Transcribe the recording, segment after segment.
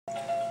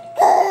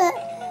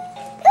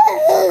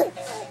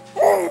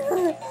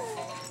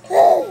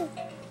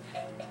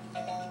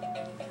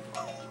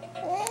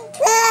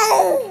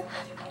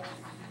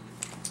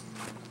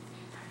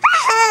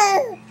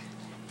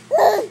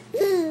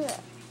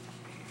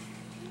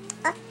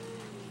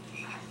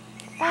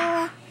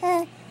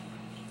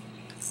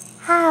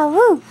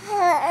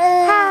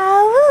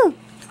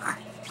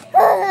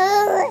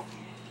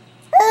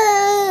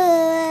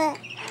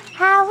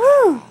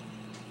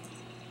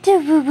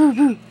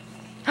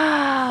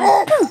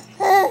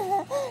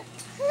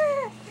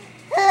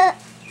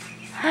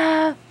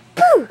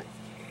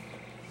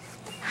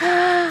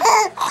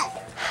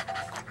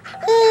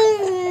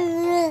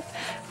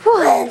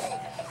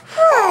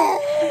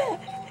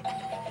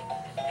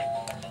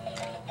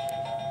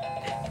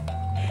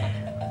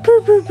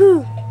Boo boo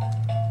boo.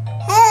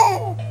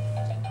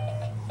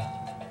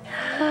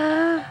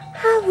 Ah,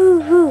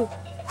 boo boo.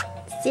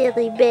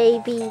 Silly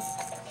baby.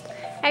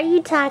 Are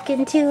you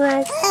talking to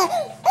us?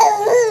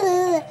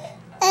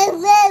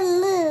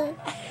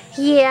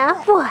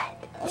 Yeah, what?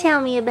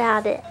 Tell me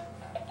about it.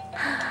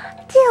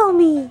 Tell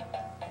me.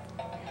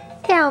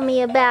 Tell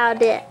me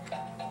about it.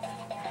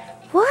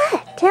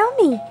 What? Tell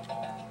me.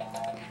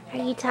 Are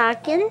you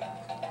talking?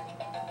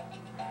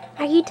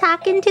 Are you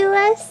talking to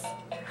us?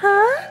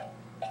 Huh?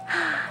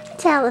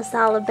 Tell us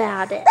all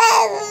about it.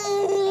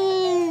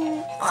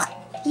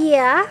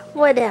 Yeah,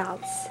 what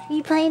else? Are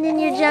you playing in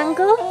your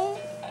jungle?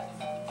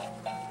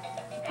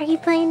 Are you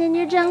playing in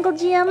your jungle,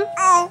 Jim?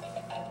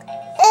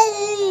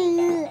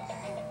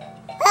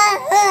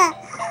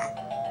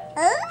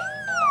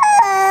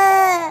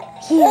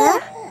 Yeah?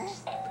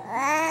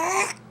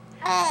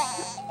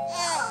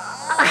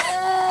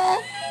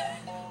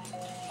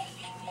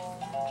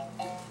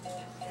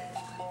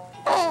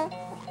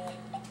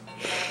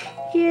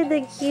 You're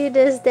the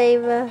cutest,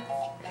 Ava.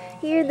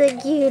 You're the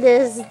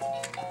cutest.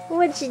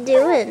 What you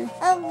doing?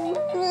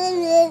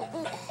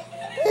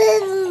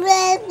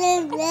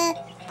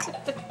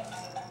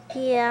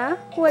 Yeah?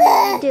 What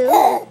are you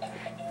doing?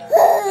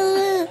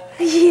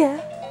 Yeah.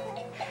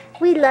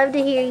 We love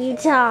to hear you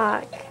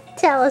talk.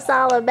 Tell us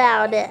all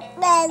about it.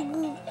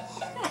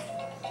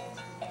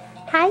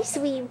 Hi,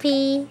 Sweet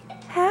Pea.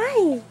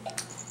 Hi.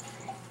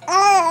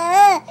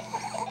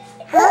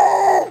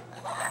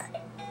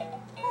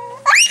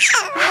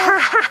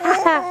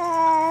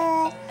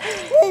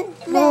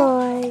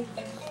 Boy.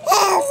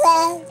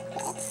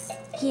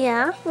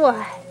 Yeah,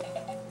 what?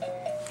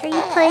 Are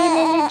you playing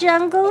in your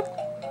jungle?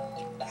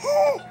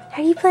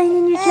 Are you playing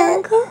in your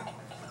jungle?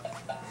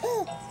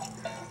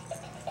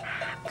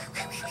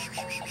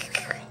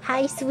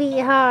 Hi,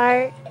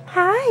 sweetheart.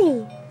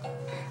 Hi.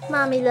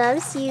 Mommy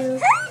loves you.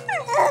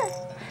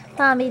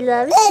 Mommy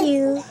loves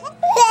you.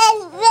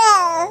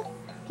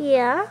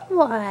 Yeah,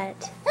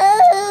 what?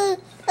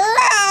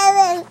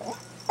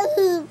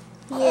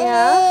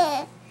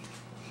 Yeah.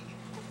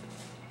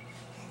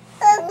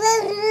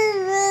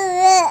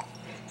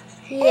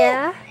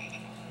 Yeah.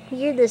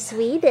 You're the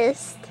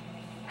sweetest.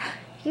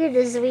 You're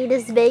the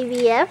sweetest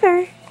baby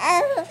ever.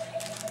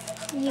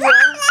 Yeah.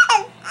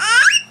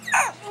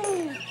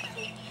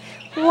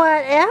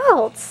 What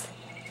else?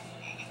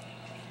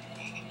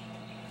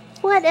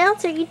 What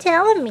else are you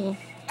telling me?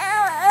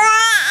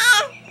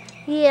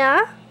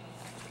 Yeah?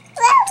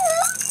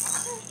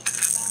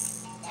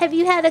 Have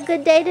you had a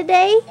good day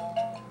today?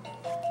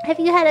 Have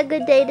you had a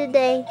good day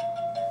today?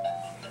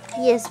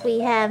 Yes, we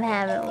have,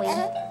 haven't we?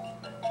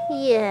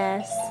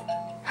 Yes.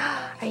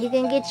 Are you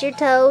going to get your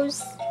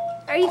toes?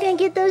 Are you going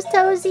to get those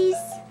toesies?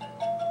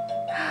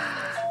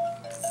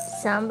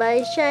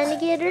 Somebody's trying to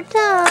get her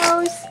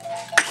toes.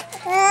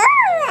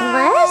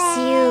 Bless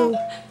you.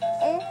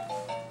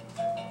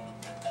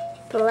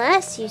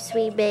 Bless you,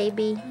 sweet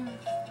baby.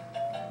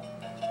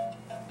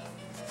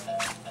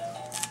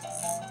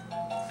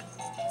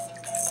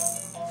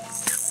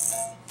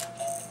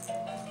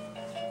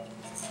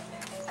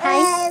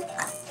 Hi.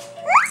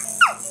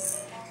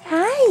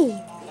 Hi.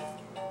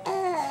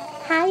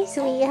 Hi,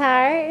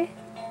 sweetheart.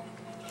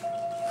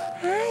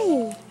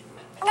 Hi.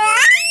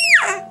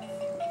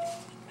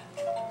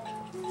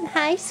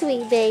 Hi,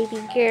 sweet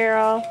baby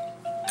girl.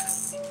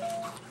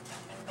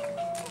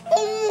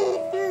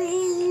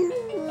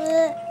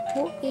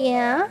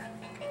 Yeah?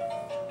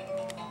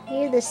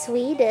 You're the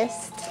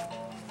sweetest.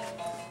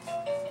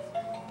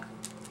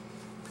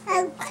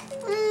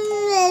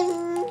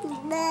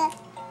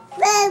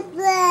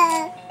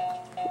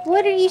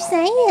 What are you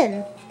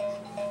saying?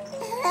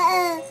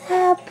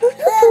 Poo, poo,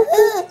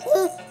 poo,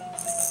 poo.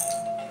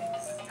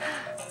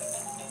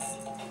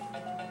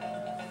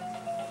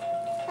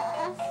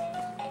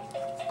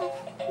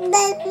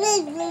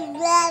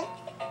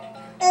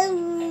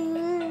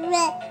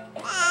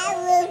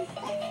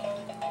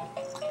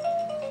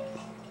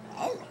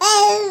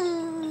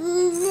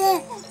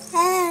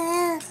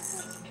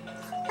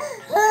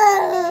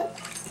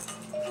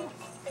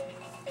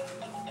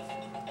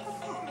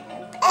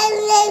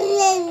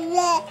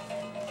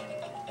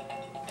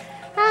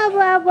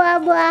 Blah, blah,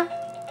 blah.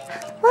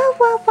 Blah,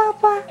 blah, blah,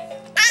 blah.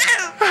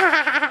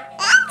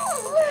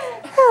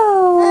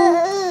 Oh.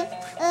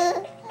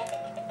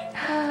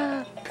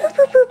 Boo,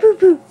 boo, boo, boo,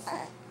 boo.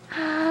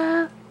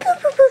 Boo,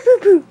 boo, boo, boo,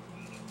 boo.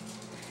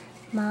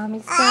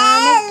 Mommy's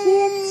gonna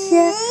get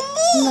ya.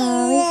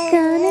 Mommy's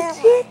gonna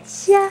get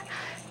ya.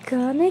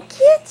 Gonna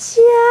get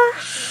ya.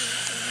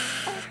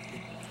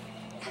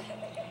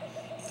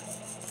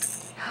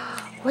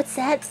 What's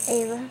that,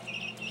 Ava?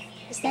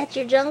 Is that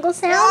your jungle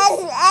sound?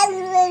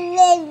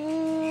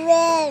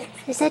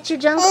 Is that your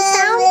jungle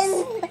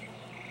sound?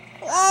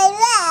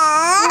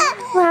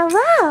 Wow,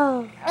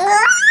 wow.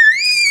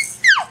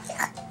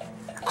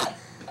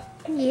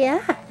 Yeah,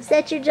 is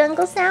that your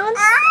jungle sound?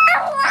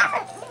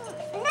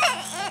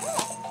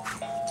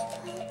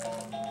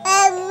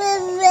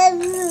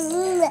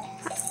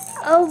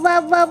 Oh,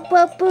 boo, boo,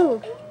 boo,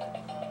 boo.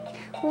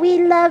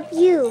 We love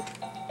you.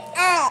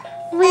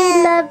 We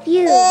love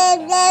you.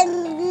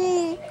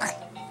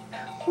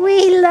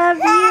 We love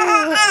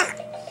you.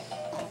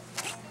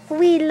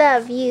 We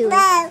love you.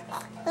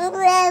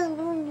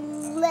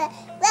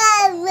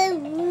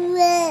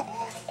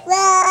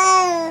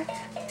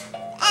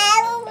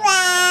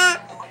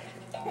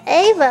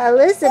 Ava,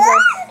 Elizabeth,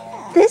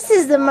 this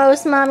is the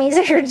most Mommy's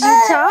heard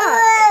you talk.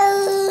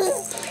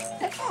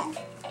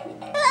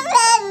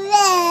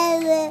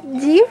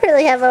 You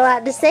really have a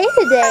lot to say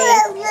today.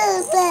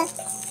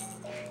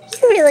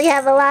 You really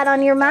have a lot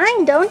on your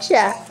mind, don't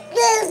you?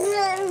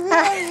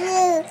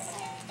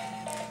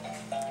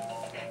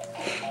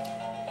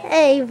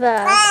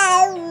 Ava.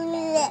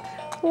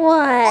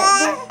 What?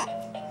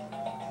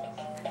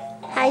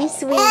 Hi,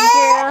 sweet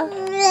girl.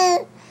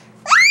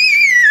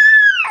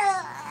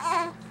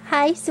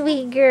 Hi,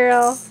 sweet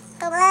girl.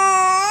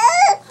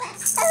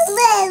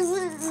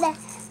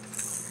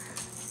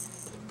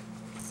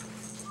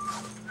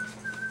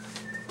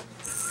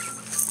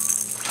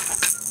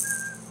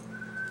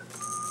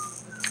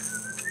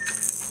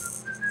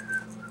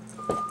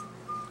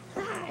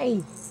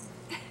 Hi.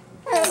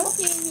 Hi,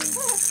 kitty.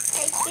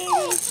 Hi,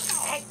 kitty.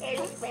 Hi,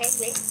 kitty,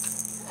 baby.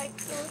 Hi,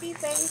 kitty,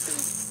 baby.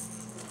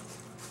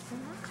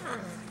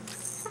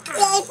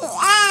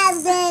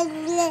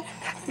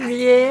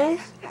 Yes?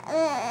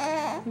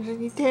 Can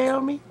you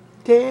tell me?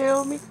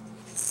 Tell me?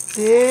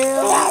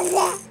 Tell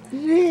me?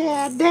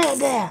 Yeah,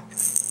 Dada.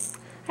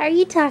 Are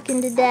you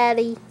talking to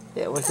Daddy?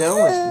 That was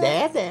almost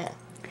Dada.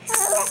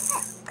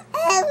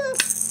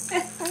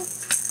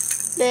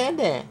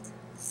 Dada.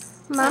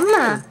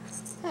 Mama.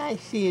 Hi,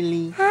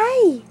 silly.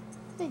 Hi.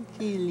 Hi,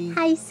 silly.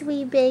 Hi,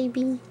 sweet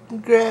baby. I'm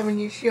grabbing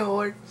your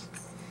shorts.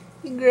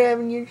 You're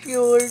grabbing your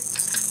shorts.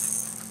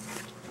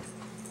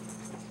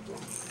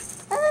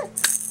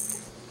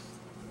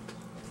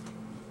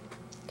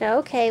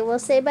 Okay, we'll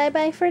say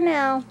bye-bye for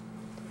now.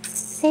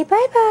 Say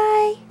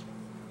bye-bye.